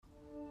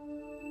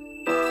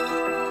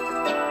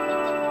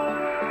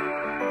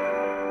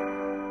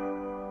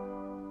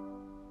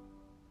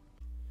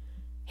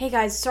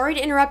guys, sorry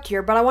to interrupt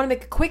here, but I want to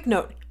make a quick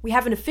note. We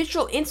have an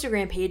official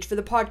Instagram page for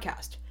the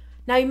podcast.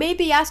 Now, you may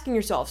be asking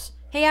yourselves,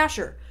 hey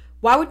Asher,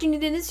 why would you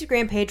need an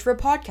Instagram page for a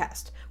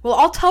podcast? Well,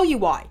 I'll tell you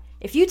why.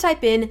 If you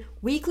type in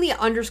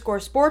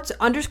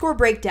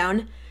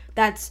weekly_sports_breakdown,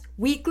 that's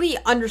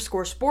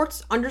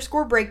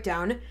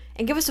weekly_sports_breakdown,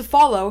 and give us a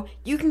follow,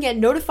 you can get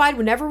notified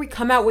whenever we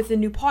come out with a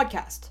new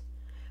podcast.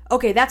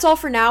 Okay, that's all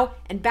for now,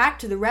 and back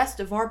to the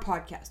rest of our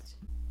podcast.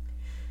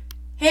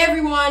 Hey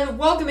everyone,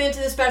 welcome into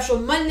the special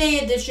Monday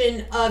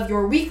edition of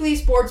your weekly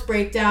sports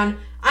breakdown.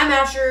 I'm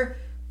Asher,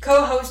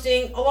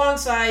 co-hosting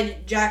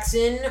alongside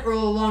Jackson, or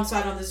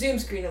alongside on the Zoom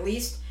screen at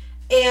least,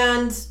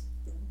 and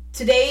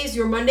today is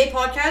your Monday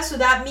podcast, so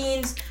that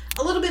means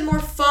a little bit more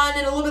fun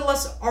and a little bit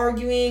less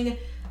arguing.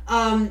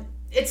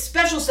 It's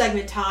special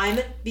segment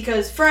time,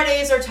 because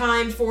Fridays are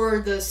time for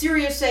the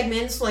serious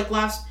segments, like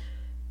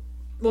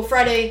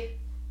Friday,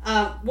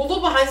 a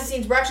little behind the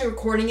scenes, we're actually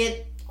recording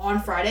it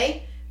on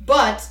Friday,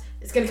 but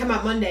it's going to come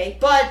out Monday.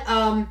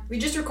 But we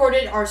just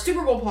recorded our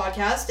Super Bowl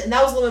podcast, and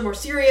that was a little bit more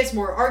serious,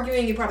 more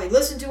arguing. You probably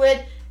listened to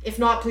it. If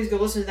not, please go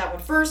listen to that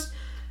one first.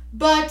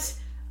 But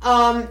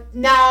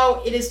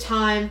now it is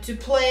time to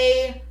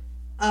play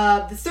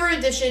the third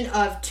edition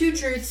of Two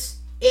Truths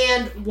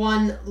and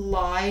One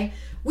Lie.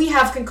 We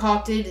have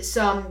concocted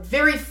some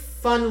very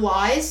fun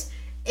lies,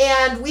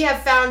 and we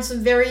have found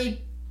some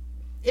very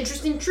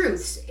interesting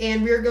truths,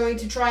 and we're going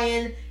to try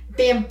and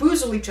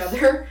bamboozle each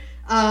other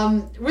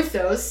with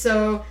those.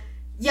 So,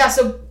 yeah,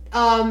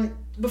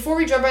 before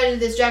we jump right into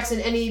this, Jackson,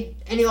 any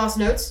last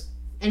notes?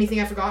 Anything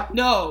I forgot?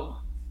 No.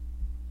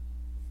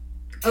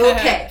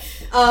 Okay.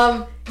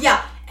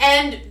 Yeah,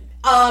 and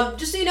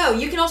just so you know,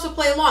 you can also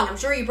play along. I'm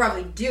sure you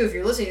probably do if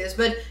you're listening to this,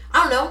 but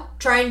I don't know.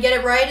 Try and get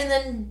it right, and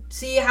then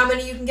see how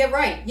many you can get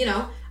right. You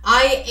know,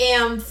 I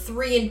am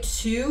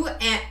 3-2,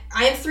 and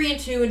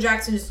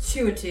Jackson is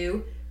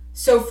 2-2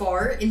 so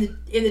far in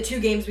the two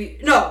games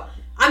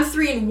I'm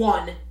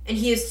 3-1, and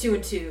he is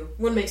 2-2.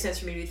 Wouldn't make sense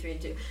for me to be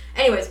 3-2.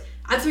 Anyways,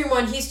 I'm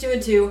 3-1. He's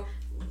 2-2.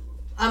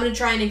 I'm gonna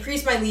try and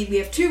increase my lead. We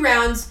have 2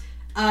 rounds.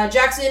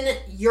 Jackson,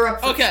 you're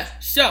up first. Okay,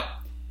 so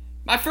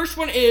my first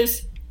one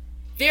is: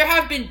 there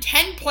have been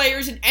 10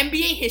 players in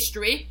NBA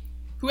history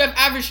who have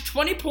averaged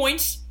 20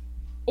 points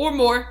or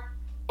more,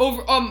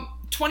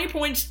 20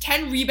 points,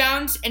 10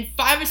 rebounds, and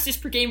 5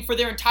 assists per game for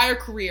their entire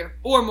career,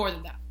 or more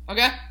than that.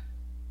 Okay?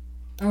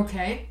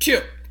 Okay.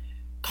 2.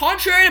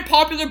 Contrary to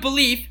popular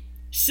belief,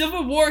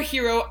 Civil War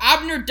hero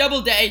Abner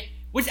Doubleday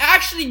was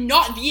actually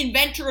not the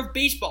inventor of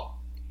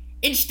baseball.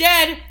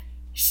 Instead,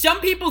 some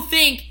people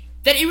think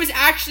that it was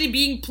actually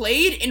being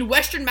played in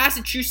Western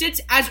Massachusetts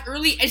as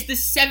early as the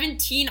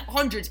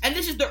 1700s. And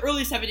this is the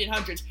early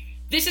 1700s.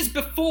 This is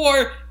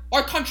before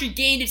our country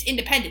gained its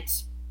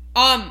independence.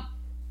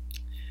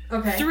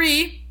 Okay.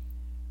 3.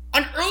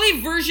 An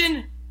early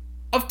version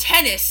of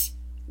tennis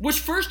was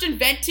first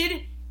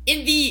invented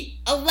in the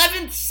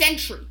 11th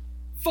century,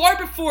 far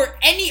before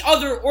any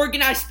other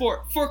organized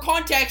sport. For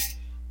context,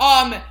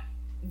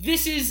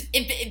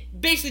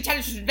 basically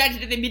tennis was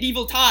invented in the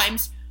medieval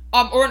times,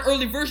 or an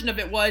early version of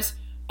it was,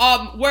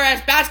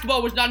 whereas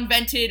basketball was not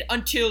invented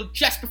until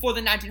just before the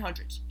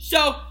 1900s.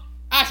 So,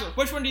 Asher,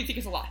 which one do you think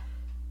is a lie?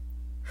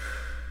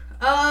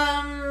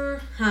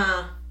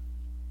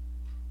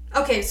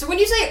 Okay, so when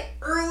you say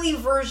early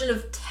version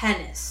of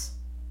tennis,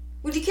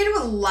 would you care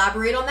to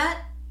elaborate on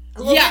that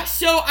a little bit?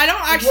 So I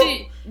don't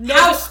actually know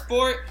the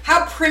sport.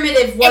 How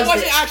primitive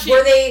was it? Actually,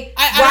 were they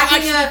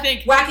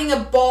whacking a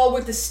ball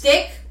with a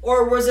stick,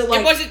 or was it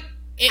like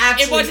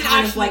it wasn't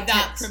actually like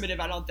that tennis? primitive,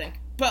 I don't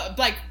think. But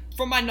like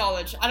from my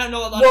knowledge, I don't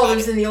know a lot well, about it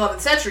was in the 11th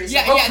century, so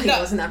hopefully it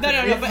wasn't that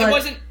primitive. No, but it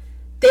wasn't.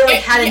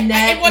 They had a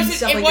net and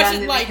stuff like that,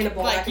 and like, hit a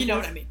ball you know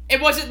what I mean. It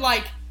wasn't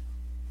like,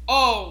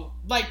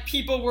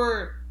 people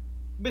were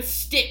with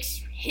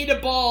sticks hit a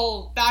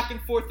ball back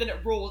and forth and it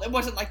rolled. It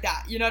wasn't like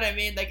that. You know what I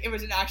mean? Like, it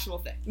was an actual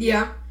thing.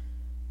 Yeah.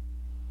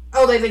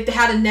 Oh, they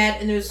had a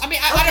net and it was. I mean,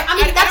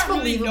 that's don't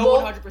really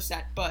believable. know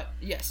 100%, but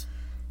yes,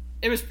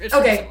 it's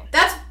okay.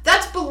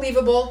 That's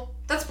believable.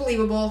 That's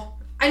believable.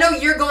 I know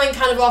you're going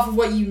kind of off of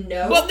what you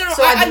know. Well, no,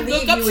 so I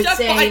believe look up you would stuff,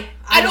 say, but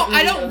I don't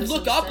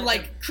look up stuff.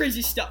 like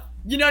crazy stuff.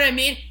 You know what I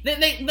mean?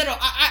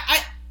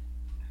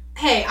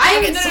 Hey, I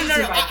haven't.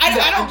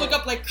 I don't look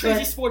up like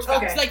crazy sports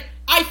facts. Like,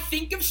 I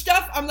think of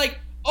stuff. I'm like,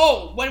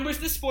 oh, when was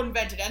this sport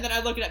invented? And then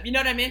I look it up. You know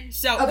what I mean?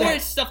 So, or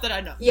it's stuff that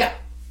I know. Yeah.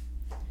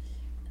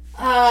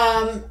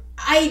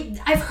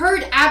 I've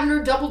heard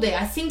Abner Doubleday.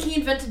 I think he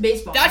invented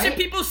baseball. That's right? what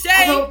people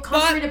say. Although,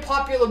 contrary to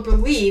popular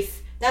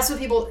belief, that's what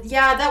people.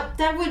 Yeah,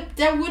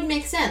 that would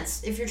make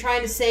sense if you're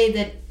trying to say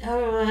that.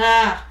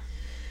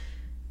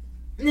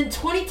 And then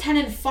 2010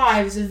 and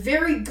 5 is a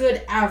very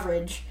good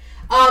average.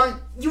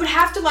 You would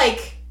have to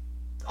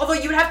although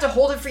you would have to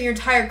hold it for your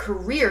entire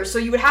career, so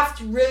you would have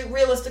to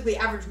realistically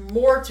average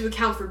more to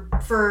account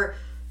for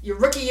your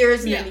rookie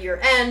years and then your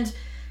end.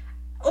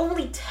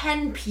 Only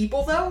 10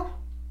 people though?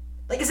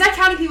 Like, is that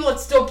counting people that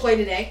still play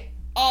today?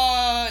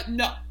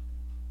 No.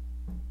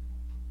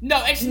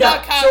 No, it's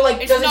not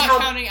counting. So, it's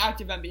not counting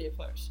active NBA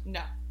players.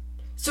 No.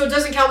 So it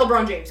doesn't count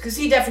LeBron James, because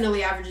he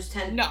definitely averages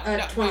 20, 10,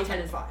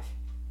 and 5.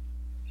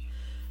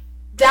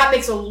 That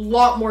makes a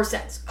lot more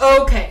sense.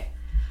 Okay.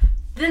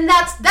 Then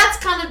that's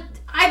kind of...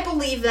 I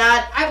believe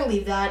that.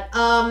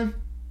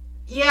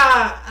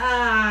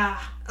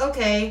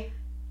 Okay.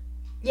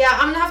 Yeah,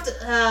 I'm gonna have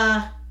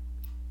to...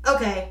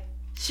 Okay.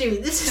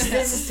 Shoot, this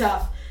is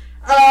tough.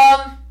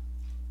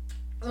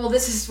 Well,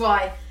 this is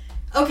why.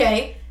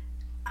 Okay.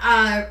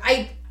 I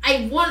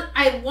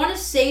want to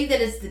say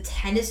that it's the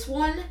tennis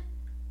one.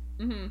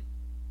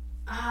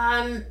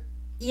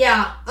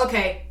 Yeah,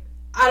 okay.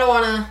 I don't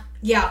want to...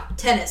 Yeah,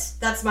 tennis.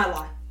 That's my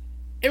lie.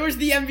 It was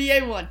the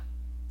NBA one.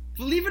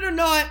 Believe it or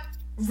not...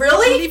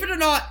 Really? Believe it or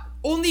not,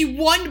 only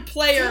one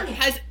player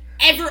has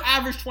ever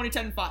averaged 20,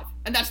 10, and 5.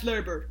 And that's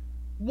Larry Bird.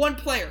 One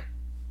player.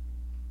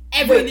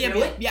 Ever in the NBA.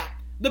 Really? Yeah.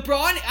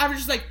 LeBron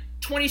averages like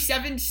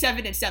 27,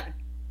 7, and 7.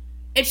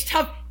 It's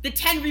tough. The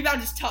 10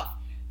 rebounds is tough.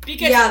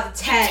 Because the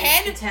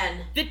 10.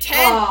 The 10.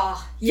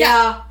 Oh,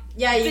 yeah.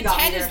 Yeah, you got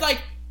me there. The 10 is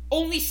like,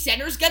 only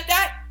centers get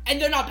that, and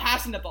they're not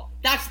passing the ball.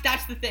 That's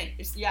the thing.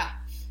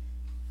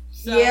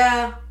 So,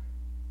 yeah.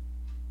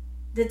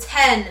 The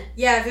 10.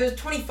 Yeah, if it was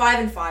 25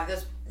 and 5,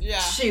 that's... Yeah.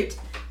 Shoot.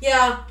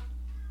 Yeah.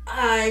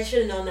 I should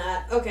have known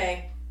that.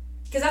 Okay.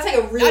 Because that's like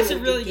a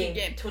really good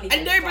game.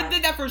 And Larry Bird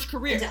did that for his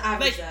career. And to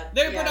average that.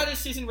 Larry Bird had a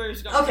season where he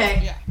was going.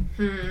 Okay.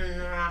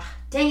 Yeah.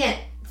 Dang it.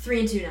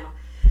 3-2 now.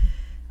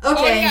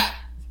 Okay. Oh, yeah.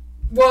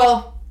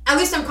 Well, at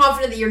least I'm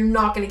confident that you're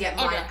not going to get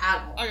mine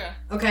at all.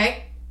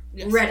 Okay?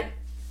 Yes. Ready.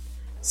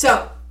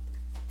 So,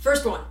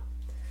 first one.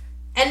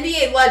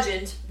 NBA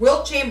legend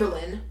Wilt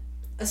Chamberlain,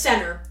 a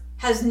center,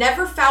 has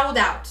never fouled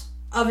out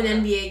of an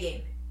NBA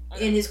game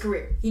in his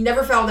career. He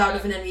never fouled out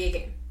of an NBA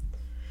game.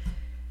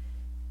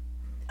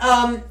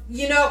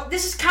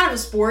 This is kind of a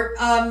sport.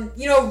 Running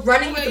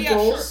with the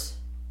Bulls. Sure.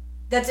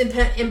 That's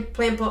in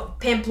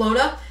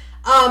Pamplona.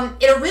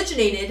 It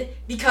originated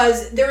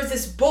because there was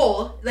this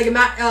bull,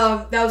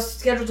 that was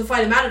scheduled to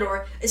fight a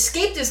matador,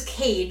 escaped his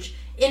cage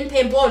in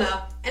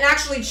Pamplona and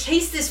actually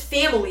chased this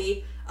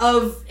family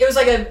of... It was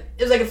like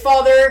a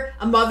father,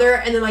 a mother,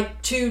 and then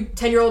like 2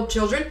 10-year-old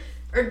children.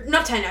 Or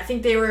not 10, I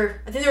think they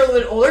were a little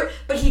bit older,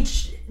 but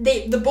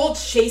the bull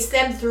chased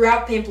them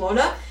throughout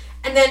Pamplona,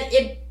 and then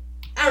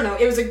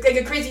it was like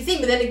a crazy thing,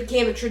 but then it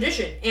became a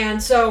tradition,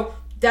 and so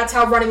that's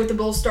how running with the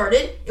bulls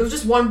started. It was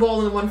just one bull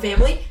and one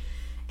family,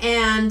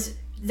 and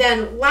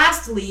then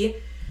lastly,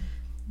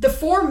 the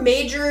 4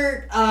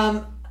 major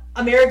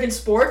American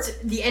sports,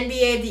 the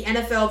NBA, the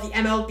NFL, the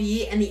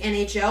MLB, and the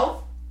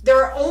NHL,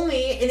 there are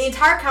only, in the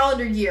entire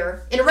calendar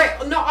year,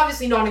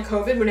 obviously not in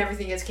COVID when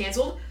everything gets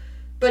canceled,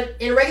 but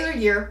in a regular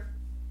year,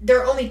 there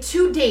are only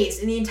 2 days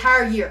in the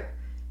entire year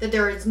that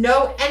there is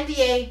no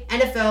NBA,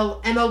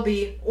 NFL,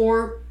 MLB,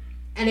 or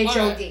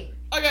NHL game.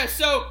 Okay,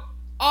 so,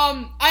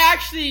 I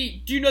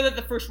actually do know that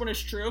the first one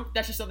is true.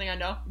 That's just something I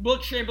know.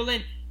 Wilt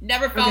Chamberlain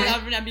never fouled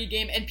out of an NBA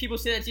game, and people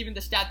say that's even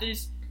the stat that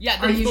he's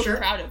most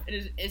proud of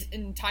in his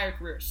entire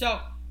career.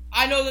 So,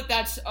 I know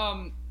that's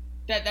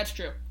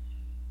true.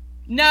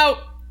 Now,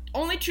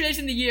 only 2 days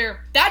in the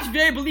year, that's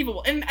very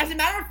believable. And as a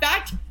matter of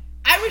fact,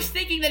 I was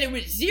thinking that it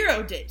was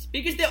 0 days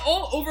because they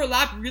all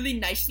overlap really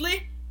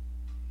nicely.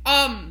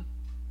 Wow,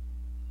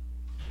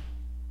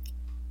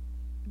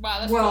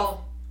 that's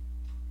cool.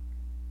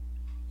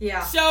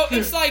 Yeah. So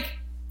it's like,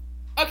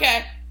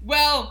 okay,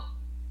 well,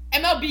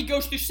 MLB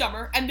goes through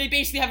summer and they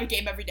basically have a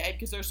game every day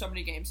because there's so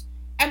many games.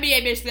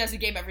 NBA basically has a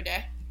game every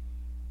day,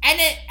 and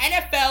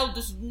NFL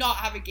does not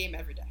have a game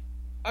every day.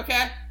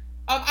 Okay,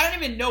 I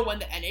don't even know when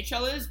the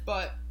NHL is,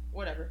 but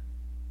whatever.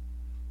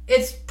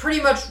 It's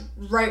pretty much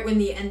right when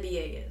the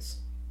NBA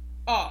is.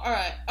 Oh,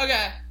 alright.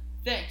 Okay.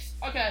 Thanks.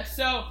 Okay,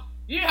 so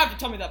you didn't have to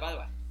tell me that, by the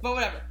way. But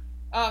whatever.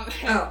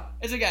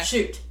 It's okay.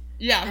 Shoot.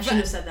 Yeah. I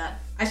shouldn't have said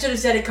that. I should have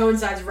said it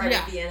coincides with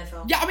the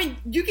NFL. Yeah, I mean,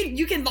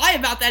 you can lie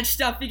about that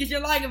stuff because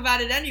you're lying about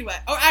it anyway.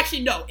 Or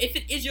actually, no. If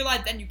it is your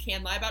lie, then you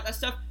can lie about that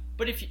stuff.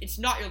 But if it's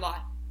not your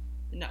lie,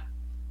 no.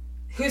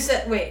 Who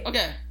said... Wait.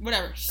 Okay,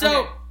 whatever.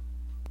 So,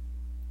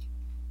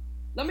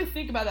 let me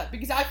think about that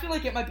because I feel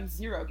like it might be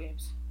 0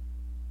 games.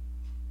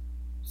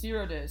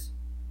 0 days.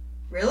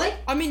 Really?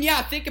 I mean,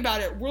 yeah, think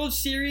about it. World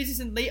Series is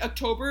in late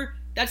October.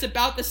 That's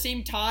about the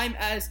same time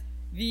as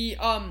the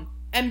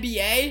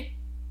NBA.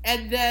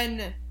 And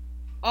then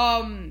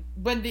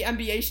when the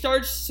NBA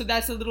starts, so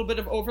that's a little bit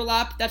of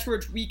overlap. That's where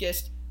it's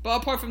weakest.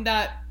 But apart from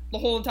that, the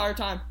whole entire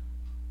time.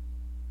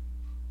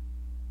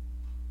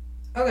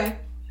 Okay.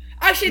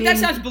 Actually, that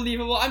sounds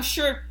believable. I'm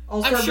sure.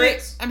 All-Star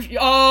breaks?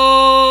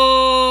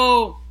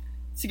 Oh!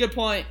 It's a good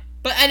point.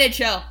 But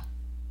NHL.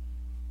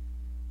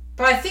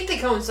 But I think they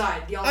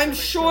coincide. I'm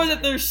sure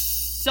that there's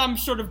some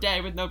sort of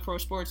day with no pro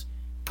sports.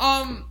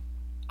 I'm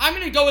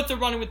gonna go with the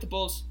running with the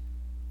Bulls.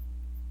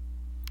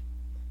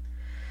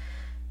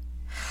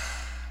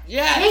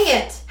 Yes. Dang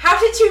it! How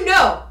did you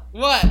know?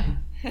 What?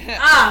 Wait.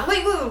 How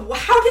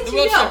did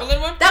you know?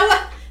 Chamberlain one?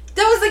 That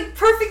was like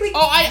perfectly.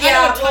 Oh, I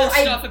know a ton of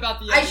stuff about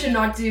the NBA. I should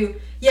not do.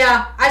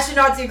 Yeah, I should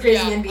not do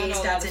crazy NBA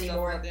stats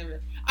anymore.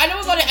 I know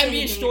a lot of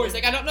NBA stories.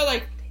 Like I don't know,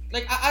 like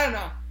I don't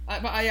know.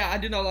 But yeah, I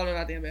do know a lot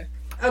about the NBA.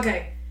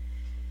 Okay.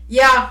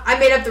 Yeah, I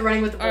made up the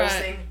running with the bulls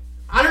thing.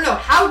 I don't know.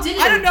 How did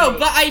it? I don't know,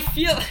 but I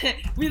feel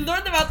we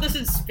learned about this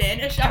in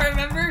Spanish, I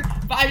remember,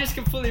 but I just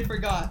completely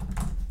forgot.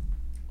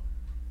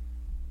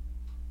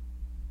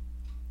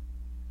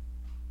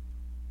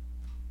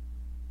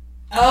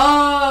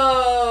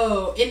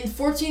 Oh, in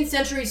 14th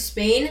century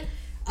Spain,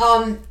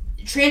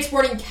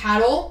 transporting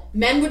cattle,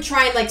 men would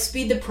try and like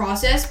speed the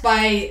process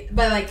by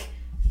like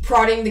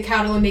prodding the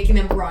cattle and making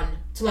them run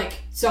to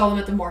like sell them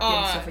at the market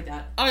and stuff like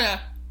that. Oh yeah.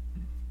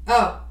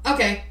 Oh,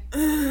 okay.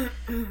 Okay,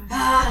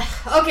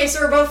 so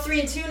we're both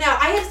 3-2 now.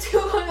 I have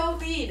 2-0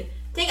 lead.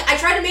 Dang it, I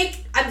tried to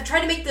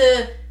make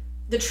the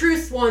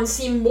truth one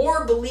seem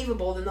more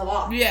believable than the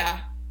lie. Yeah.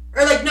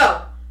 Or like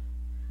no.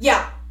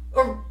 Yeah.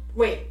 Or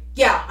wait.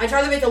 Yeah, I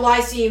tried to make the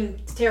lie seem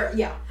terrible.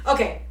 Yeah.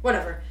 Okay,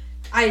 whatever.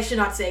 I should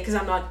not say because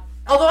I'm not.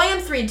 Although I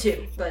am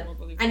 3-2, but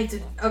I need to.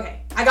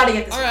 Okay, I gotta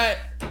get this. All right.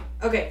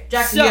 Okay,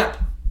 Jackson. So,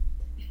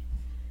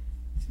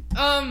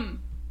 yeah.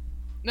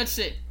 Let's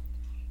see.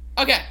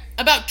 Okay,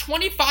 about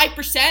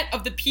 25%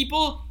 of the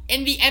people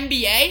in the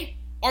NBA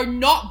are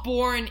not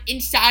born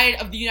inside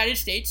of the United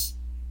States.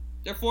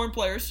 They're foreign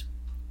players.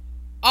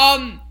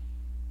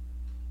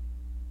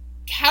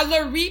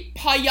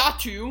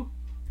 Kalaripayattu,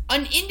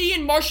 an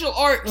Indian martial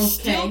art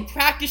still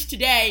practiced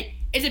today,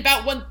 is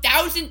about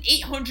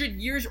 1,800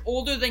 years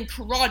older than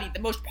karate, the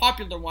most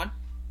popular one.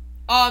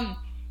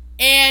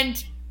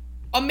 And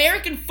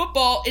American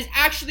football is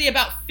actually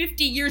about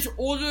 50 years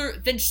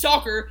older than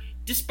soccer,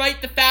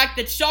 despite the fact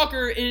that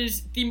soccer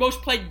is the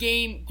most played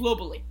game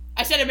globally.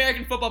 I said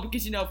American football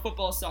because,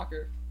 football is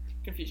soccer.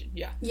 Confusion,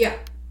 yeah. Yeah.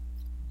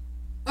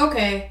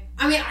 Okay.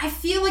 I mean, I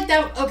feel like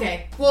that...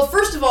 Okay. Well,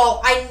 first of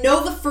all, I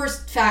know the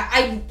first fact.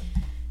 I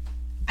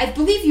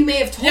believe you may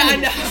have told me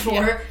this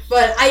before,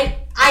 but I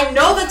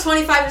know that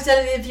 25% of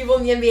the people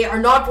in the NBA are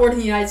not born in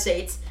the United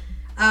States.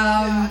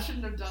 Yeah, I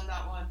shouldn't have done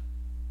that one.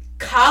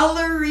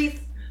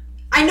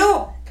 I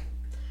know...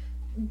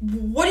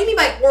 What do you mean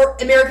by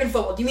American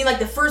football? Do you mean like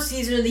the first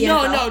season of the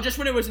NFL? No, just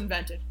when it was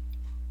invented.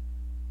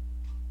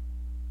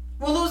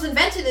 Well, it was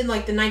invented in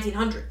like the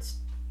 1900s.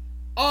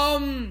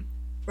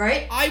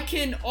 Right? I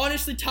can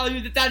honestly tell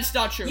you that that's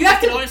not true.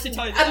 Honestly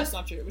tell you that that's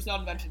not true. It was not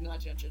invented in the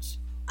 1900s.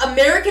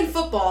 American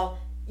football,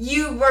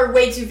 you were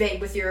way too vague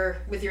with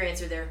your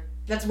answer there.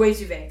 That's way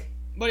too vague.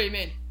 What do you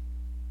mean?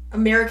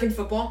 American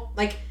football?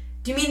 Like,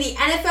 do you mean the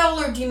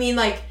NFL or do you mean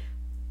like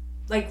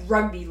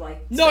rugby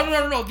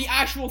No, the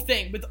actual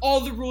thing with all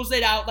the rules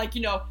laid out, like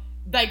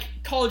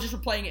colleges were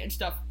playing it and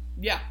stuff.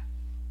 Yeah.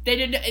 They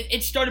didn't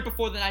it started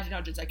before the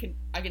 1900s.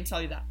 I can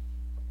tell you that.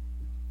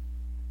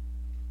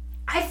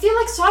 I feel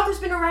like soccer's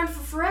been around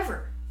for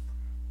forever.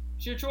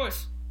 It's your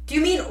choice. Do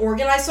you mean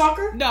organized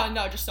soccer? No,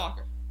 just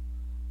soccer.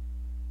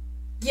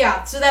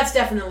 Yeah, so that's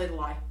definitely the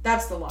lie.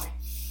 That's the lie.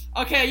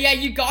 Okay, yeah,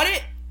 you got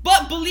it.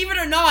 But believe it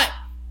or not,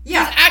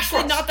 yeah, there's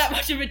actually not that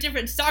much of a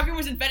difference. Soccer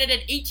was invented in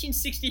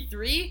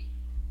 1863.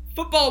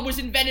 Football was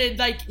invented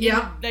the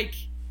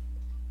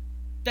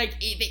 1880s,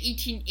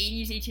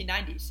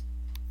 1890s.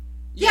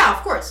 Yeah,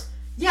 of course.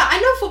 Yeah, I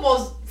know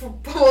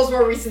football's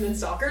more recent than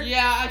soccer.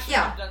 Yeah, I should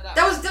have done that.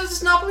 That was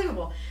just not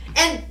believable.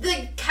 And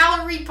the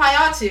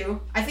Kalaripayattu,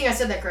 I think I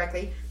said that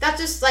correctly. That's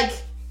just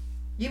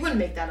you wouldn't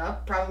make that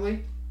up,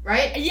 probably,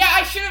 right? Yeah,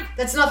 I should have.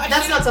 That's not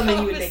something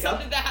you would make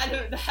up. Something that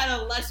had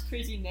a less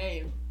crazy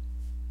name.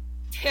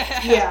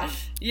 Yeah.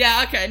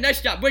 Yeah. Okay. Nice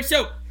job. Wait.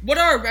 So, what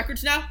are our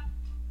records now?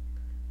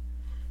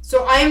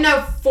 So I am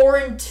now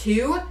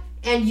 4-2,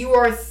 and you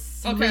are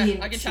 3-2. Okay,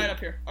 I can tie it up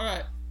here. All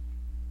right.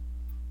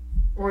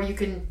 Or you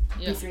can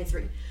be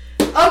 3-3.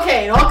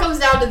 Okay, it all comes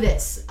down to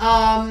this.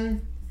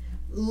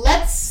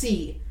 Let's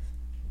see.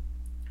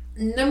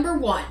 Number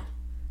 1,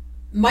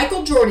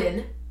 Michael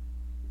Jordan.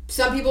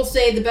 Some people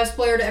say the best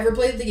player to ever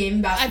play the game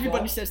of basketball.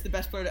 Everybody says the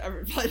best player to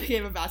ever play the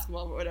game of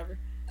basketball, but whatever.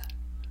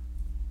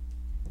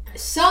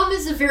 Some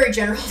is a very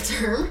general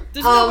term.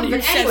 There's nobody who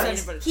but says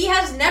anyways, anybody. he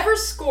has never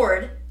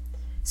scored.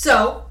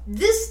 So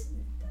this,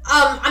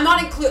 I'm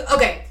not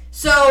Okay,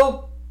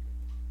 so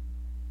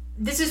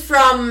this is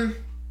from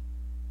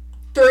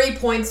 30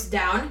 points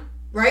down,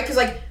 right?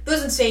 Because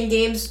those insane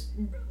games,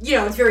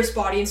 it's very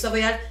spotty and stuff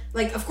like that.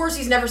 Of course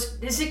he's never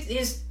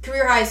his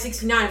career high is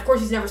 69. Of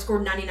course he's never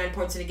scored 99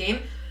 points in a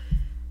game.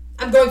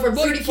 I'm going from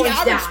 30 points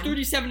down. He averaged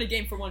 37 a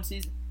game for one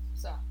season.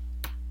 So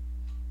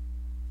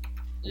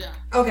yeah.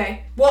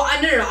 Okay. Well,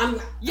 no.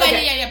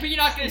 Yeah. But you're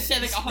not gonna say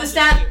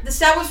 100. The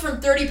stat was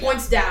from 30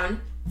 points down.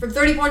 From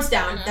 30 points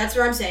down. Okay. That's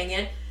where I'm saying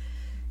it.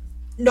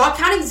 Not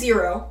counting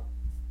 0.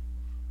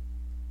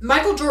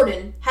 Michael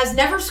Jordan has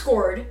never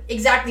scored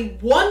exactly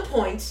 1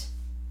 point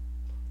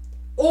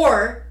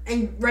or,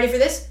 and ready for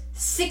this,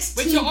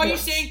 16 Wait, so are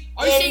points. you saying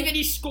that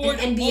he scored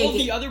all game.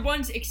 the other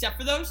ones except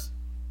for those?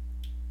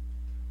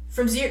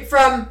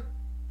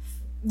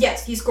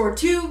 Yes, he scored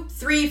 2,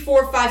 3,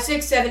 4, 5,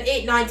 6, 7,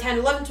 8, 9, 10,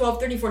 11, 12,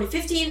 13, 14,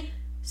 15,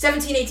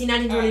 17, 18,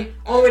 19, 20,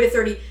 all the way to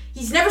 30.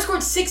 He's never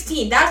scored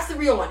 16. That's the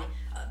real one.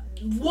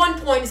 1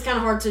 point is kind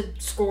of hard to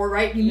score,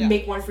 right? You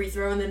make one free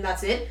throw and then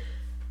that's it.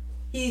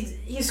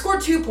 He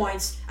scored 2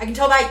 points. I can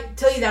tell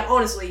you that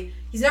honestly.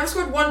 He's never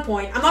scored 1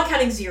 point. I'm not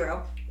counting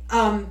 0.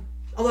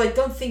 Although I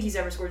don't think he's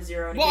ever scored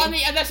 0 in a game. Well, I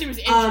mean, unless he was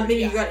injured.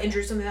 Maybe he got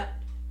injured or something like that.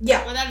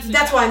 Yeah, well,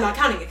 that's why I'm not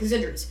counting it, because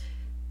injuries.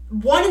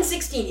 1 in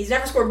 16. He's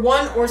never scored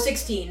 1 or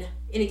 16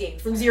 in a game,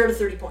 from 0 to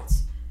 30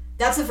 points.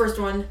 That's the first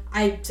one.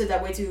 I said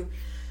that way too...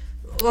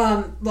 it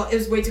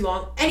was way too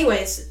long.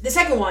 Anyways, the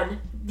second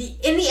one,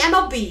 in the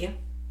MLB,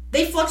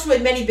 they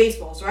fluctuate many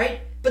baseballs,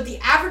 right? But the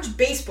average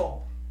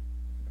baseball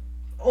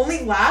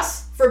only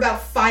lasts for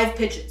about 5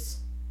 pitches.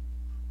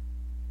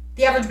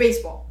 The average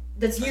baseball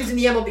that's used in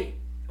the MLB,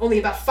 only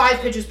about 5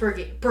 pitches per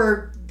game,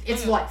 per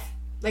its life.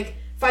 Like,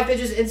 5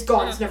 pitches, it's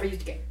gone. It's never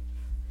used again.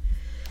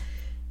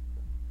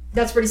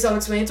 That's pretty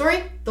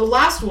self-explanatory. The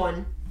last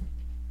one,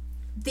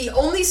 the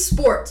only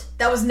sport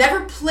that was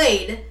ever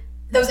played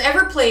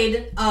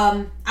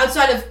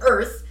outside of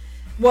Earth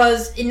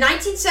was in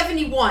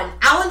 1971.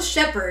 Alan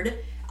Shepard,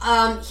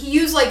 he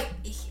used like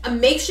a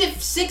makeshift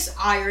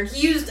 6-iron.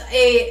 He used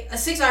a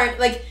 6-iron,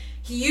 like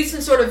he used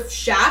some sort of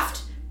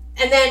shaft,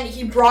 and then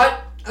he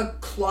brought a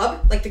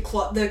club, like the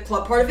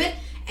club part of it,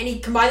 and he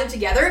combined them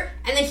together,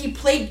 and then he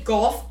played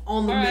golf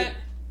on the moon.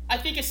 I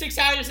think a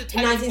 6-iron is a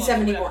tennis in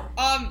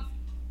 1971.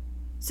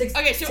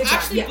 Okay, so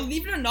actually,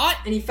 believe it or not,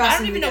 and he I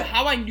don't even know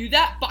how I knew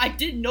that, but I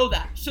did know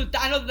that. So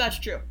I know that that's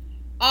true.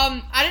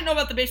 I didn't know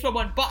about the baseball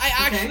one, but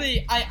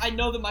I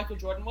know the Michael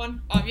Jordan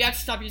one. You have to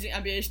stop using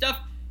NBA stuff,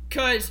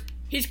 because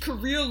his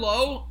career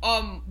low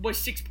was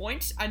 6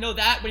 points. I know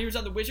that when he was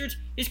on the Wizards.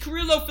 His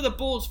career low for the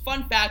Bulls,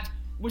 fun fact,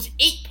 was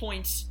 8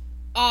 points.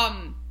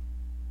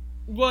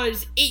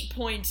 Was 8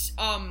 points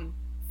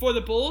for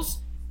the Bulls,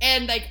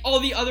 and like all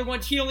the other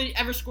ones, he only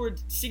ever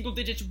scored single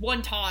digits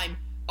one time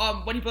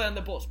when he played on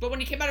the Bulls. But when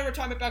he came out of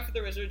retirement back for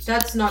the Wizards,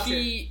 that's not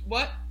true.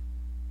 What?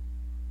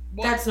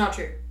 That's not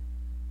true.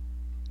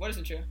 What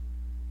isn't true?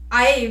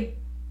 I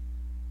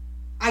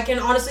can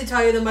honestly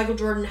tell you that Michael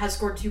Jordan has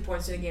scored 2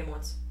 points in a game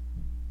once.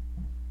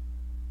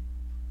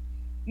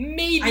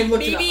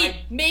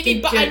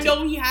 Maybe, but I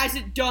know he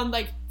hasn't done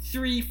like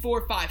 3,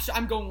 4, 5, so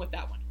I'm going with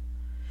that one.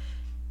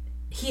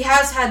 He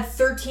has had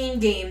 13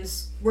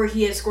 games where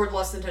he has scored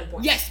less than 10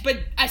 points. Yes, but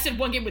I said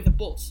one game with the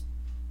Bulls.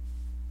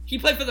 He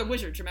played for the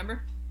Wizards,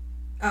 remember?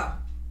 Oh.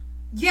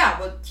 Yeah,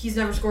 but he's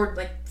never scored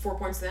like 4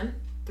 points then?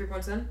 3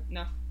 points then?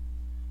 No.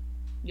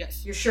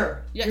 Yes. You're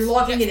sure? Yes. You're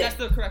locking it in. That's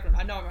the correct one.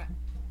 I know I'm right.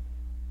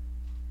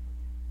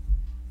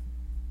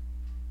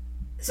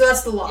 So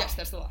that's the lock. Yes,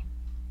 that's the lock.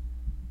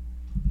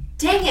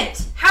 Dang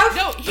it! How?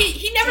 No,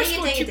 he never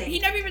scored 2. He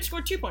never even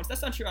scored 2 points.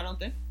 That's not true. I don't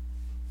think.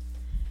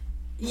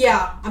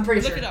 Yeah, I'm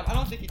pretty sure. Look it up. I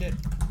don't think he did.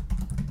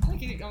 I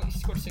think he only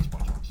scored 6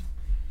 points once.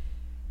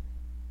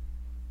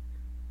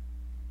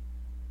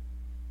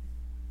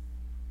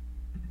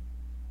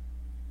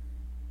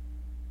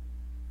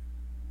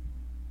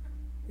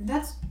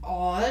 That's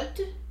odd.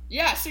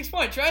 Yeah, 6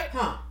 points, right?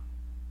 Huh.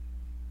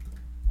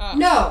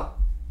 No.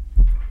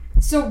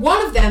 So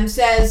one of them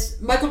says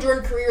Michael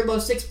Jordan career low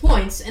 6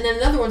 points, and then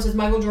another one says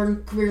Michael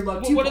Jordan career low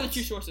 2 points. What are the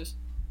two sources?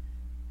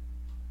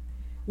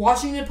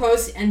 Washington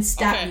Post and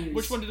Stat News.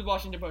 Which one did the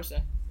Washington Post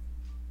say?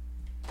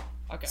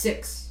 Okay.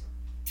 6.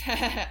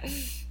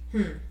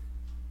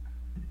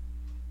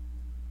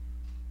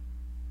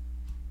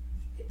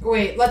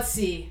 Wait, let's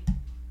see.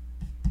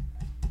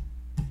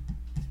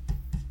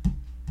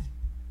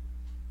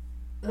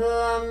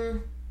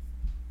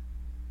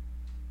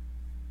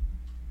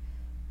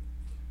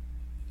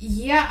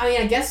 Yeah, I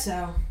mean, I guess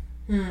so.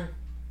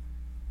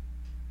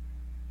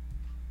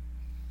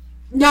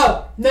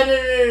 No.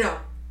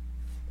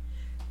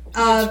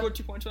 Scored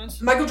 2 points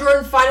once? Michael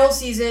Jordan final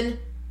season.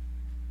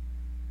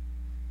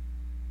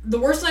 The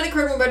worst night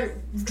occurred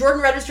when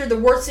Jordan registered the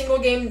worst single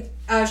game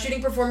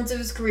shooting performance of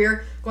his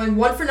career, going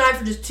 1 for 9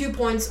 for just 2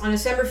 points on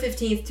December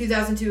 15th,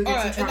 2002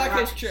 against the Toronto Raptors. In that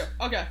case, true.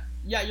 Okay.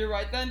 Yeah, you're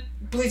right then.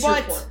 Bleacher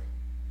Report.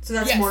 So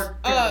that's more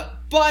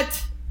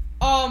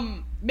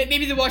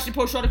maybe the Washington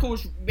Post article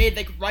was made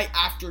like right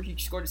after he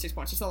scored 6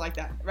 points. It's not like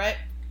that, right?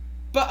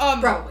 But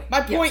probably.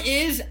 My point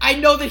is, I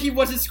know that he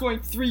wasn't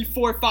scoring 3,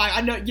 4, 5.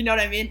 I know, you know what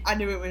I mean. I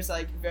knew it was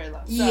like very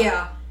low. So,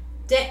 yeah.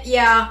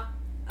 Yeah.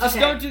 Just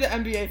don't do the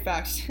NBA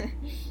facts.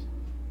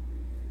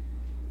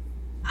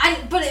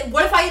 But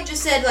what if I had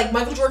just said like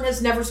Michael Jordan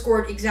has never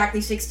scored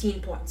exactly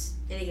 16 points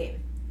in a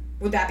game?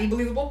 Would that be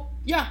believable?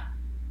 Yeah.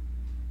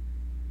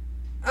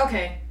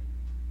 Okay.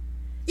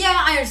 Yeah,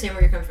 I understand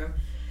where you're coming from.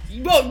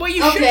 Well, what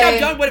you should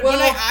have done when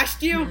I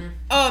asked you,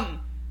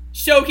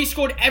 so he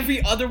scored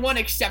every other one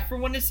except for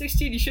 1 in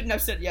 16. You shouldn't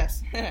have said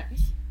yes. Well,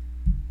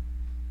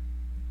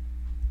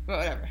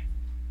 whatever.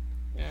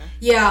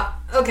 Yeah.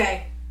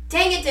 Okay.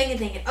 Dang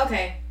it.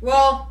 Okay.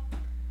 Well,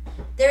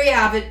 there you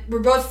have it. We're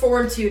both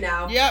 4-2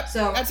 now. Yep.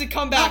 So that's a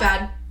comeback. Not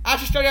bad.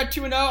 Asher started out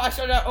 2-0. I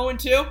started out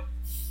 0-2.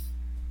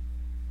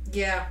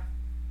 Yeah.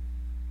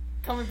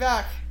 Coming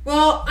back.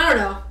 Well, I don't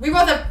know. We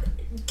both have,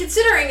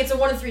 considering it's a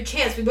 1 in 3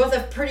 chance, we both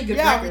have pretty good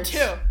records.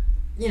 Yeah, me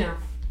too. You know.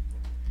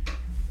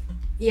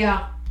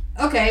 Yeah.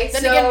 Okay,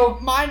 then so...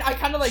 again, mine, I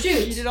kind of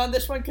cheated on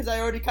this one because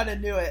I already kind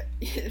of knew it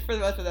for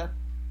the both of them.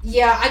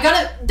 Yeah,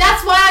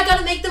 that's why I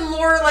gotta make them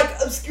more,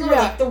 obscure,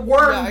 the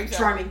worm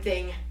charming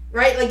thing.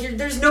 right? Like,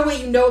 there's no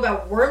way you know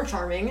about worm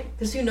charming,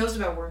 because who knows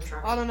about worm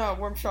charming? I don't know,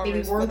 worm charmers.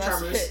 Maybe worm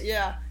charmers.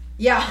 Yeah.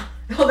 Yeah.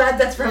 Well,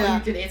 that's probably a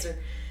good answer.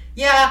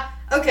 Yeah,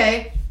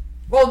 okay.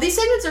 Well, these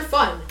segments are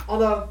fun,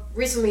 although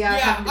recently I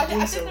haven't been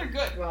doing I think they're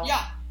good. Well.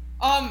 Yeah.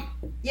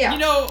 Yeah. You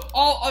know,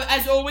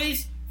 as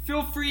always,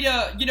 feel free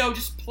to,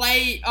 just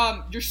play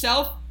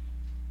yourself.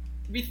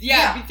 We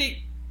think.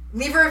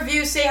 Leave a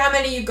review, say how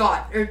many you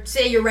got, or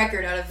say your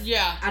record out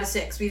of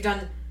 6. We've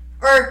done,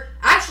 or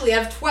actually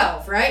out of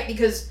 12, right?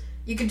 Because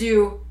you could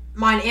do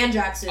mine and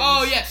Jackson's.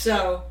 Oh, yes.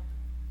 So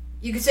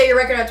you could say your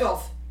record out of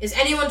 12. Is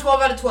anyone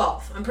 12 out of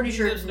 12? I'm pretty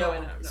sure no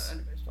one is.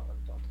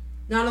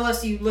 Not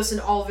unless you listen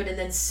to all of it and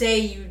then say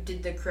you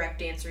did the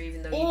correct answer,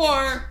 even though you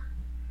didn't.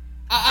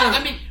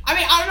 I mean,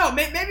 I don't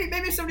know.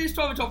 Maybe somebody's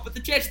 12 and 12, but the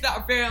chances of that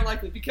are very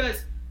unlikely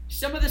because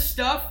some of the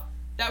stuff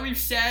that we've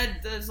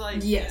said is like,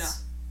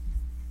 yes,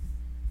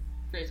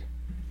 crazy.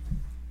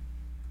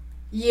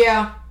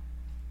 Yeah.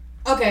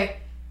 Okay.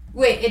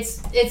 Wait,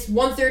 it's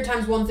 1/3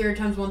 times 1/3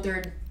 times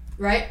 1/3,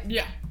 right?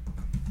 Yeah.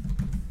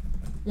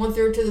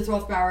 1/3 to the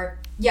 12th power.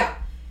 Yeah.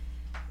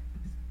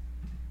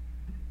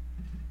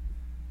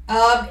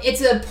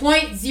 It's a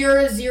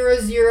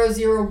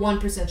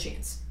 0.00001%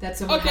 chance that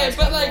someone has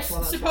but like,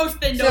 suppose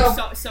they know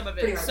some of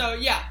it. So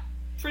yeah,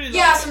 pretty low.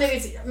 Yeah, so maybe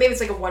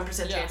it's like a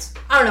 1% chance.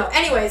 I don't know.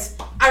 Anyways,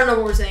 I don't know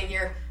what we're saying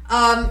here.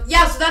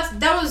 Yeah, so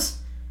that was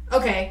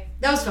okay.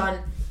 That was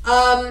fun.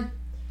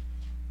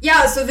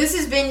 Yeah, so this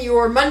has been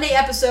your Monday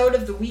episode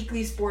of the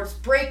Weekly Sports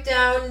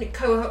Breakdown,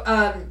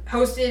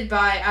 hosted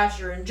by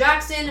Asher and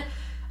Jackson.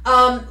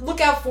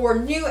 Look out for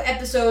new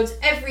episodes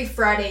every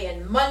Friday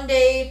and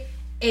Monday.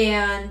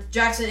 And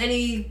Jackson,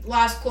 any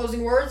last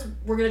closing words?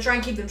 We're gonna try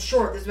and keep them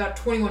short. There's about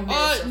 21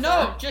 minutes.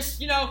 Just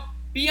be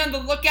on the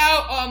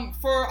lookout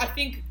for I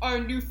think our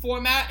new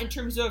format in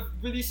terms of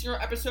releasing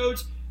our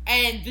episodes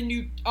and the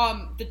new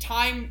the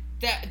time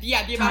that the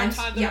amount of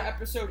time that our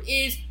episode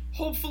is.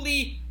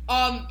 Hopefully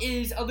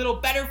is a little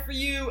better for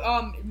you,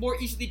 more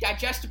easily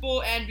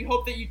digestible, and we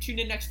hope that you tune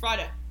in next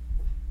Friday.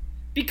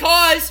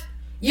 Because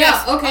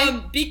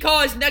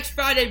because next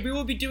Friday we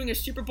will be doing a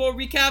Super Bowl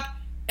recap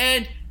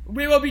and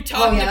we will be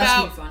talking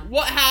about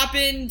what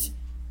happened,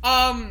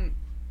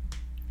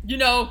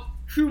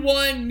 who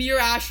won, me or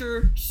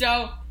Asher,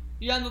 so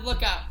be on the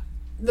lookout.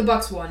 The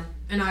Bucks won,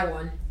 and I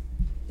won.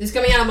 This is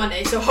coming out on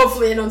Monday, so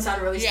hopefully I don't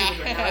sound really stupid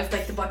right now. It's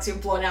like the Bucks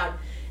get blown out.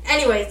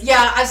 Anyways,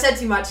 I've said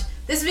too much.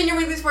 This has been your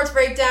Weekly Sports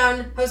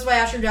Breakdown, hosted by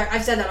Asher and Jack.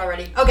 I've said that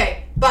already.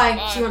 Okay,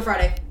 bye. See you on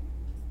Friday.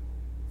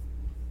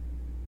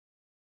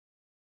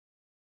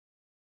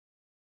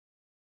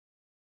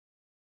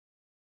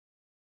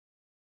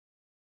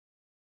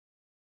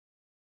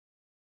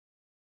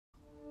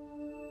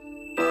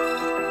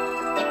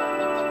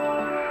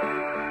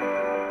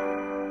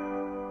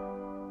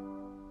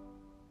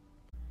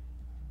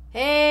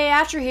 Hey,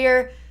 Asher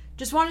here.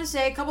 Just wanted to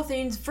say a couple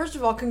things. First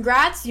of all,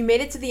 congrats. You made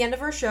it to the end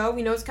of our show.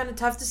 We know it's kind of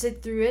tough to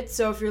sit through it,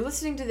 so if you're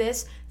listening to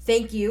this,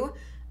 thank you.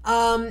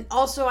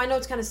 Also, I know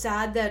it's kind of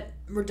sad that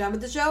we're done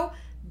with the show,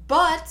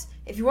 but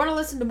if you want to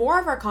listen to more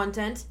of our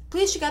content,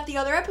 please check out the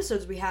other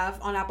episodes we have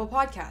on Apple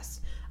Podcasts.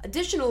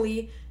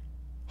 Additionally,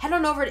 head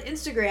on over to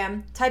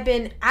Instagram, type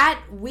in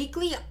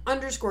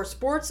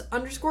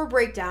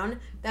 @weekly_sports_breakdown.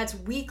 That's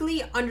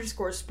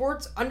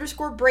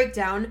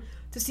weekly_sports_breakdown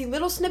to see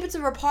little snippets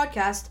of our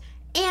podcast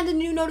and a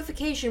new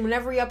notification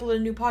whenever we upload a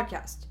new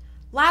podcast.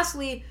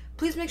 Lastly,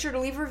 please make sure to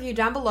leave a review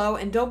down below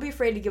and don't be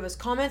afraid to give us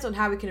comments on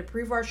how we can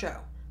improve our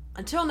show.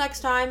 Until next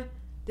time,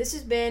 this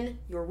has been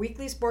your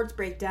Weekly Sports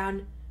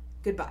Breakdown.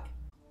 Goodbye.